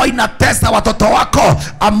ambayo inatesa watoto wako,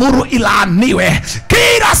 amuru ilaaniwe.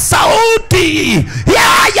 Kila sauti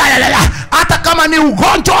hata kama ni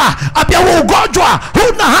ugonjwa, apia ugonjwa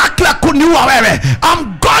huna haki ya kuniua wewe. I'm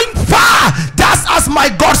going far just as my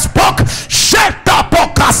God spoke. Sheta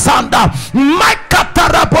poka sanda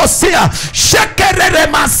maikatarabosia sheke Shekerere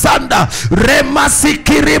masanda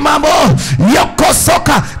remasikirimamo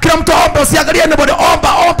yokosoka. Kila mtu omba, usiangalie nobody,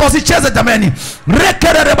 omba usicheze jameni.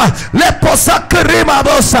 Rekerereba leposakirima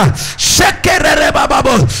bosa shekerereba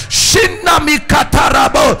babo shina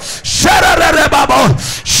mikatarabo sherereba babo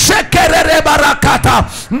shekerereba rakata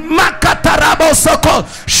makatarabo soko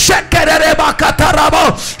shekerereba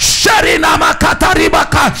katarabo sherina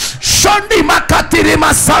makataribaka shondi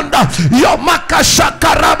makatirima sanda yo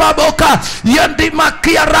makashakaraba boka yendi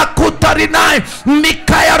makia rakutarinai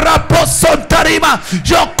mikaya raposontarima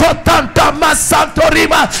yokotanta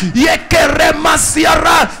masantorima yekerema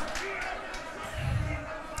siara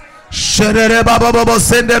sherere baba baba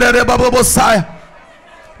sendere baba bosaya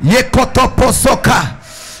yekotoposoka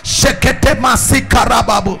shekete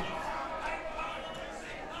masikarababu.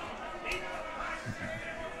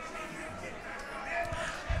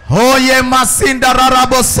 Oye masinda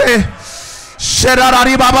rarabose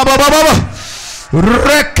sherarari baba baba baba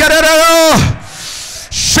rekerero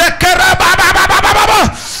shekere baba baba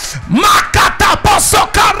baba makata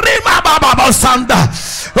posoka rima baba baba sanda.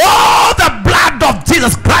 Oh, the blood of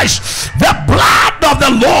Jesus Christ, the blood of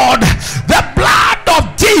the Lord, the blood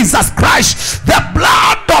of Jesus Christ, the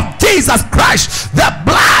blood of Jesus Christ, the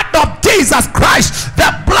blood of Jesus Christ,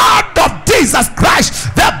 the blood of Jesus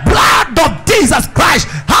Christ, the blood of Jesus Christ.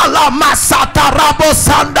 Hala masata rabo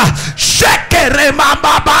sanda shekere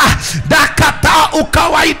mambaba dakata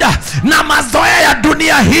ukawaida na mazoea ya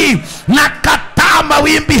dunia hii na kataa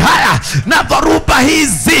mawimbi haya na dhoruba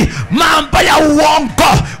hizi, mambo ya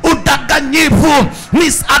uongo, udanganyifu,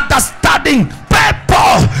 misunderstanding,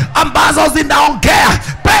 pepo ambazo zinaongea,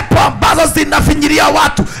 pepo ambazo zinafinyiria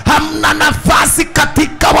watu. Hamna nafasi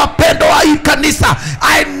katika wapendo wa hii kanisa.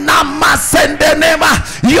 Aina masendenema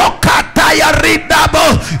yokata ya ridabo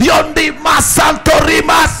yondi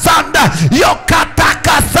masantorima sanda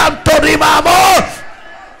yokataka santorima mo.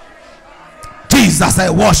 Jesus, I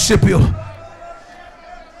worship you.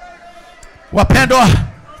 Wapendwa,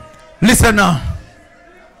 listen now.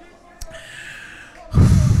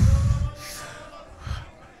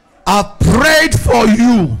 I prayed for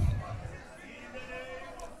you.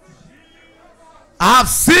 I have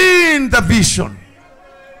seen the vision.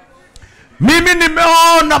 Mimi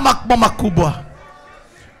nimeona makubwa makubwa.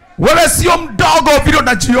 Wewe sio mdogo vile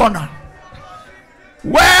unajiona.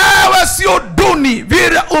 Wewe sio duni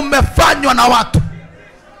vile umefanywa na watu.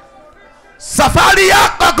 Safari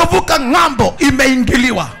yako ya kuvuka ng'ambo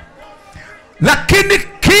imeingiliwa. Lakini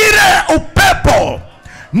kile upepo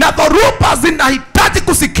na dhoruba zinahitaji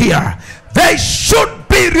kusikia. They should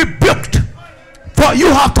be rebuked, for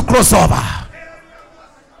you have to cross over.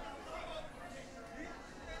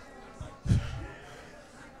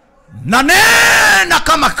 Nanena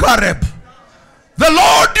kama Caleb. The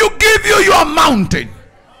Lord will give you your mountain,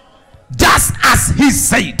 just as he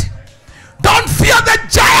said. Don't fear the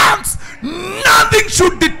giants. Nothing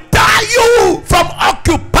should deter you from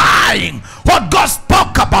occupying what God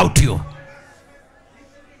spoke about you.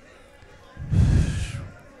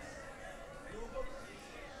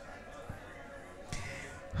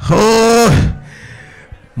 Oh,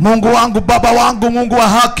 Mungu wangu, Baba wangu, Mungu wa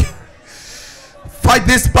haki. Fight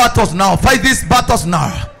these battles now. Fight these battles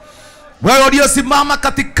now. Wewe uliosimama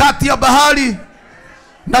katikati ya bahari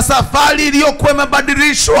na safari iliyokuwa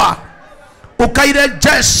imebadilishwa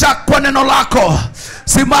ukairejesha kwa neno lako,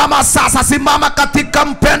 simama sasa. Simama katika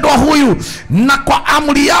mpendwa huyu na kwa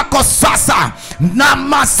amri yako sasa. Na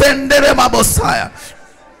masendere mabosaya.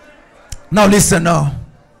 Now listen now.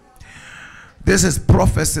 This is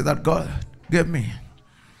prophecy that God gave me.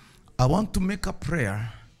 I want to make a prayer.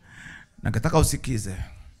 Nataka usikize.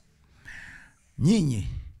 Nyinyi,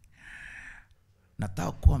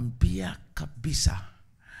 nataka kuambia kabisa,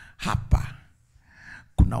 hapa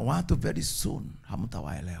kuna watu very soon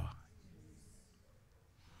hamtawaelewa.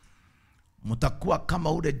 Mtakuwa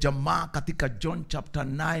kama ule jamaa katika John chapter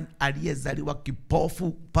 9 aliyezaliwa kipofu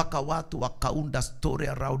mpaka watu wakaunda story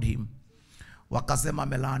around him. Wakasema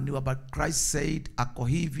amelaaniwa, but Christ said ako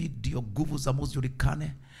hivi ndio nguvu za Mungu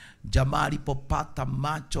zijulikane. Jamaa alipopata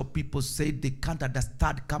macho, people said they can't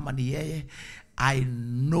understand kama ni yeye. I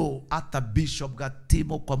know hata Bishop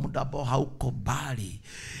Gatimu kwa muda ambao hauko bali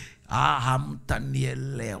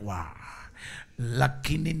hamtanielewa,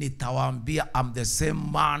 lakini nitawaambia I'm the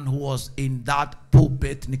same man who was in that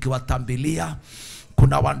pulpit nikiwatambilia.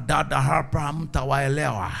 Kuna wandada hapa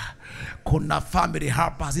hamtawaelewa, kuna family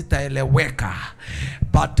hapa hazitaeleweka,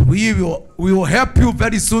 but we will help you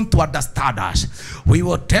very soon to understand us. We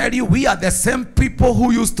will tell you we are the same people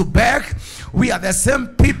who used to beg. We are the same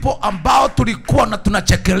people ambao tulikuwa na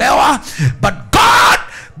tunachekelewa, but God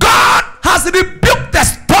has rebuked the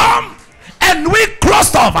storm and we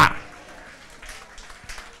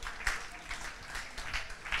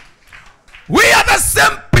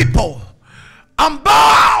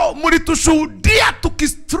mlitushuhudia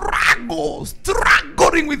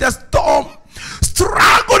struggling with the storm,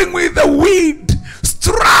 struggling with the wind,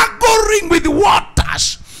 struggling with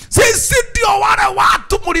waters. Sisi ndio wale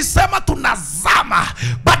watu mlisema tunazama,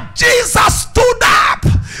 but Jesus stood up,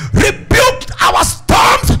 rebuked our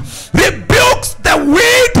storms, rebuked the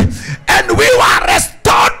wind, and we were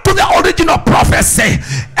restored to the original prophecy.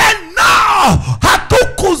 And now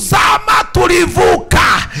hatukuzama, tulivuka.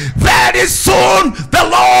 Very soon the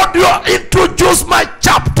Lord will introduce my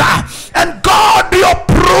chapter, and God will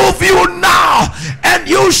prove you now, and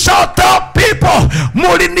you shall tell people,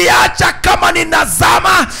 muliniacha kama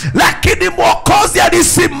ninazama, lakini Mwokozi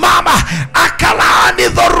alisimama akalaani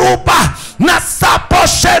dhoruba na sapo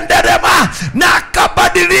shenderema, na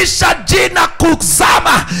akabadilisha jina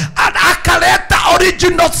kuzama, akaleta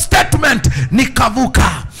original statement,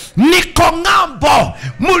 nikavuka. Niko ng'ambo.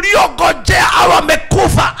 Mliogojea au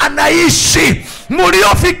amekufa anaishi.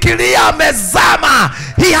 Mliofikiria amezama,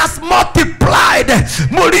 he has multiplied.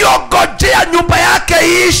 Mliogojea nyumba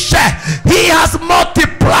yake ishe, he has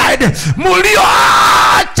multiplied.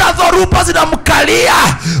 Mlioacha dhoruba zinamkalia,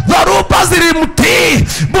 dhoruba zilimtii.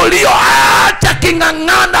 Mlioacha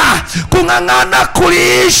kung'ang'ana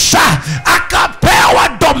kuliisha, akapewa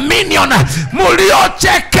dominion.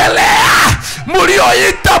 Mliochekelea,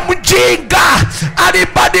 mlioita mjinga,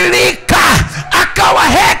 alibadilika akawa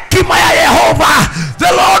hekima ya Yehova.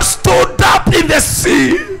 The Lord stood up in the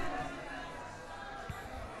sea.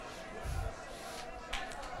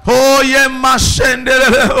 Oh ye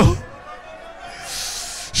mashendeleo,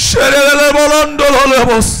 shelele bolondo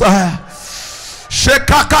lolebosa,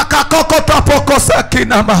 shekaka kokota pokosa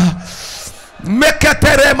kinama,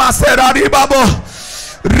 meketerema serari babo,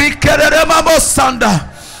 rikerema mosanda.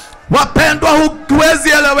 Wapendwa, huwezi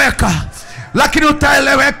eleweka, lakini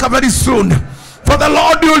utaeleweka very soon. For the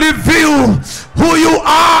Lord will reveal who you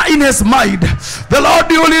are in his mind. The Lord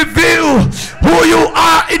will reveal who you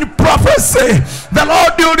are in prophecy. The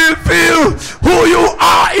Lord will reveal who you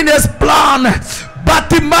are in his plan.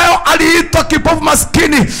 Batimayo aliitwa kipofu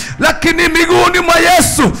maskini, lakini miguuni mwa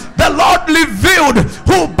Yesu, the Lord revealed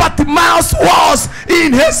who Bartimaeus was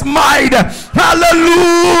in his mind.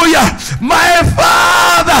 Hallelujah. My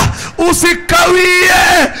Father,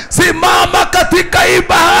 usikawie, simama katika hii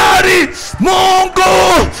bahari.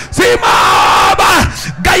 Mungu, simama.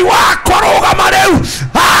 Gai wako roga mareu.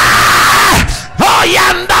 Oh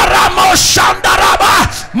yandaramo shandaraba.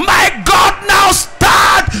 My God, now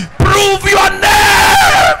start. Prove your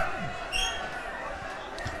name.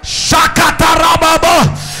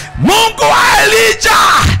 Shakatarababo. Mungu wa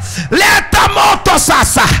Elijah, leta moto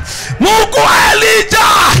sasa. Mungu wa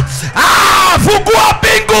Elijah, fungua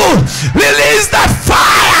mbingu. Release the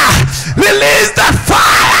fire. Release the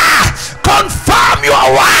fire. Confirm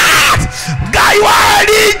your word. Gai wa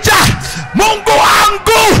Elijah, Mungu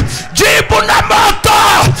wangu, jibu na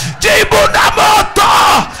moto. Jibu na moto.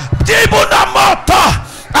 Jibu na moto.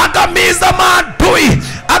 Agamiza maadui,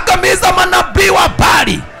 agamiza manabii wa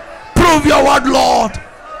Bali. Prove your word, Lord.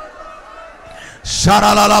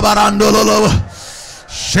 Sharala barandolo,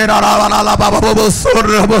 sharala bababobo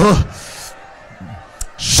sorabo,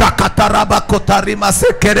 shakataraba kotarima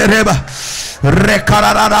sekereba,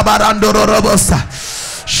 rekarara barandoro robosa,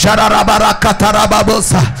 sharara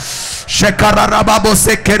barakatarababosa, shekararababo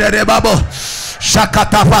sekerebabo,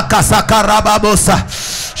 shakatafaka sakarababosa.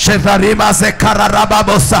 Shevarima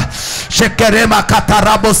sekararababosa, shekerema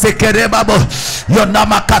katarabo sekerebabo,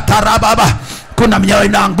 yonama katarababa. Kuna mioyo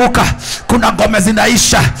inaanguka, kuna ngome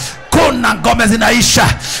zinaisha, kuna ngome zinaisha,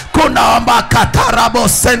 kuna omba katarabo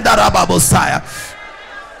sendarababosaya.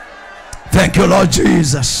 Thank you, Lord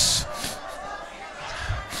Jesus.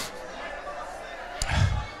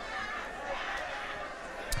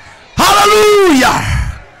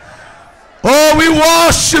 Hallelujah. Oh, we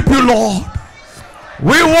worship you, Lord.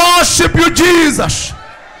 We worship you, Jesus.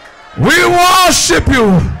 We worship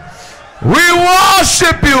you. We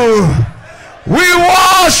worship you. We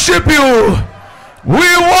worship you.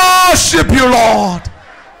 We worship you, Lord.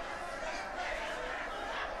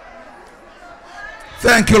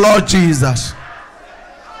 Thank you, Lord Jesus.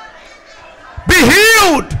 Be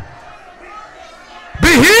healed. Be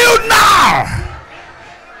healed now.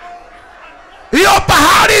 Iyo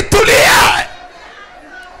bahari tulie.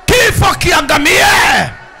 Kifo kiangamie.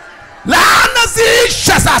 Laana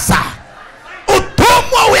ziishe sasa.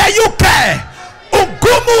 Utumwa uyeyuke.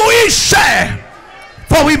 Ugumu uishe.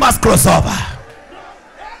 For we must cross over.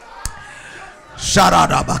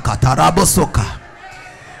 Sharada bakatarabosoka.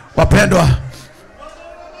 Wapendwa,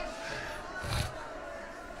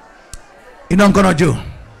 inongono juu.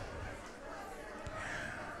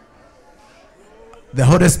 The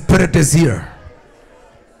Holy Spirit is here.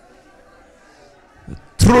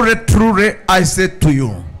 Truly, truly, I say to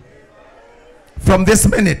you, from this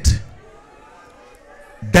minute,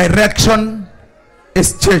 direction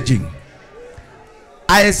is changing.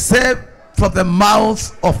 I say from the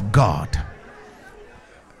mouth of God.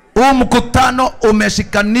 Mkutano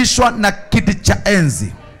umeshikanishwa na kiti cha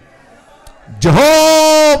enzi.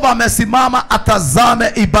 Jehova amesimama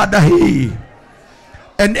atazame ibada hii.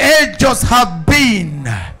 And angels have been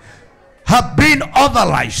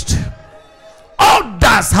authorized.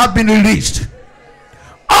 Orders have been released.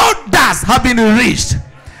 Orders have been released.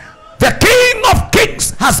 The King of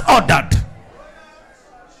Kings has ordered.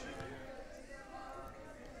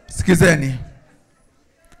 Sikizeni.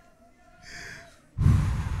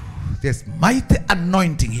 There's mighty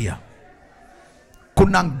anointing here.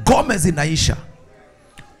 Kuna ngome zinaisha.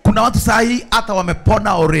 Kuna watu sahi hata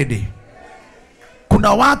wamepona already.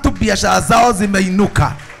 Kuna watu biashara zao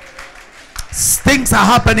zimeinuka. Things are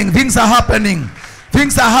happening. Things are happening.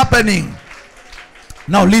 Things are happening.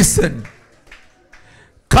 Now listen.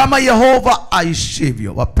 Kama Yehova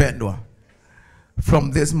aishivyo, wapendwa,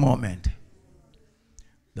 from this moment,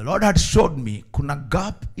 the Lord had showed me kuna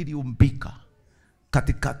gap iliumbika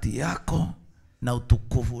katikati yako na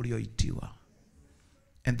utukufu ulioitiwa.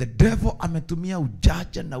 And the devil ametumia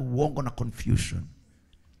ujaja na uongo na confusion.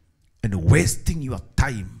 And wasting your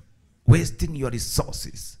time, wasting your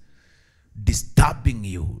resources, disturbing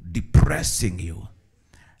you, depressing you.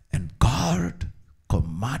 And God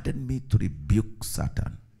commanded me to rebuke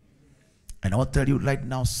Satan. And I will tell you right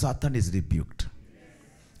now, Satan is rebuked.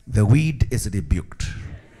 The weed is rebuked.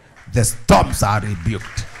 The storms are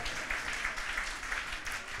rebuked.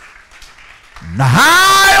 Na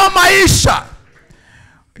hayo maisha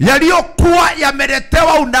yaliyokuwa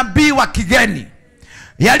yameletewa unabii wa kigeni,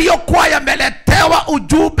 yaliyokuwa yameletewa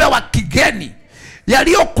ujumbe wa kigeni,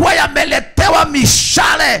 yaliyokuwa yameletewa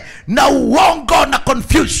mishale na uongo na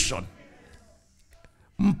confusion,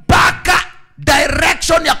 mpaka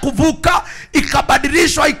direction ya kuvuka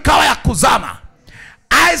ikabadilishwa ikawa ya kuzama.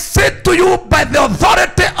 I say to you by the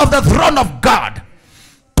authority of the throne of God,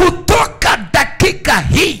 kutoka dakika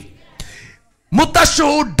hii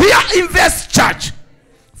mutashuhudia in this church,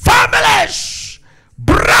 families,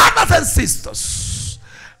 brothers and sisters,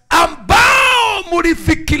 ambao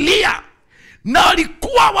mulifikiria na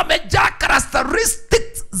walikuwa wamejaa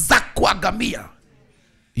characteristics za kuagamia.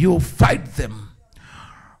 You find them.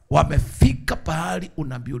 Wamefika pahali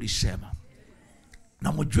unabii ulisema.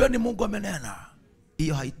 Na mjue ni Mungu amenena.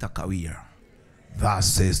 Hiyo haitakawia.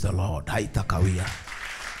 Thus says the Lord. Haitakawia.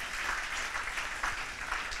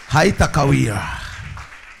 Haitakawia.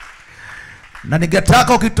 Na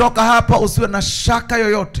ningetaka ukitoka hapa usiwe na shaka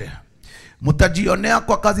yoyote. Mtajionea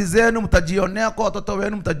kwa kazi zenu, mtajionea kwa watoto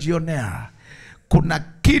wenu, mtajionea. Kuna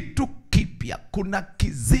kitu kipya, kuna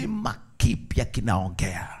kizima kipya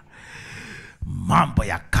kinaongea. Mambo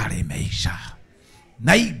ya kale imeisha.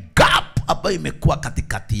 Na hii gap ambayo imekuwa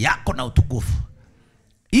katikati yako na utukufu,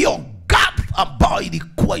 hiyo gap ambayo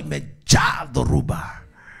ilikuwa imejaa dhoruba,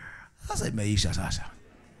 sasa imeisha sasa.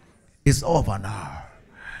 It's over now.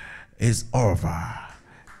 It's over.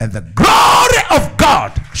 And the glory of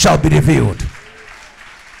God shall be revealed.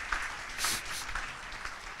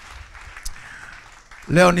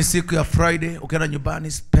 Leo ni siku ya Friday. Ukienda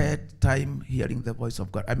nyumbani, spend time hearing the voice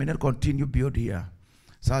of God. I may not continue beyond here.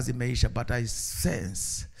 Sasa zimeisha, but I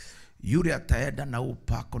sense yule ataenda na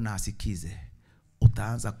upako na asikize,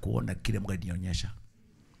 utaanza kuona kile Mungu alinionyesha.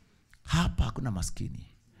 Hapa hakuna maskini.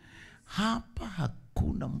 Hapa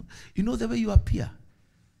hakuna. You know the way you appear,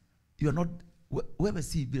 you are not, wewe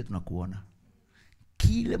si vile tunakuona.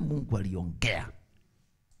 Kile Mungu aliongea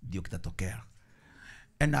ndio kitatokea.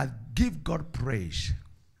 And I give God praise.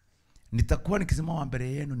 Nitakuwa nikisimama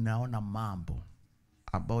mbele yenu naona mambo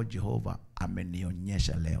ambao Jehova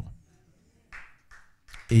amenionyesha leo.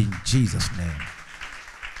 In Jesus' name.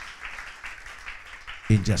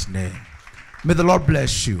 In Jesus' name. May the Lord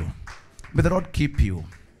bless you. May the Lord keep you.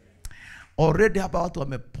 Already hapa watu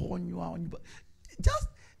wameponywa. Just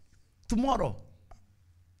tomorrow,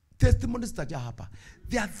 testimonies taja hapa.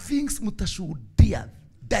 There are things mutashuhudia.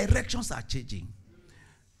 Directions are changing.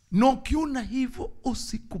 Nokiona hivyo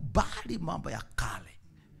usikubali mambo ya kale.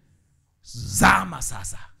 Zama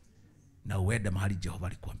sasa na uende mahali Jehova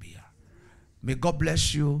alikwambia. May God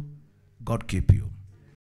bless you. God keep you.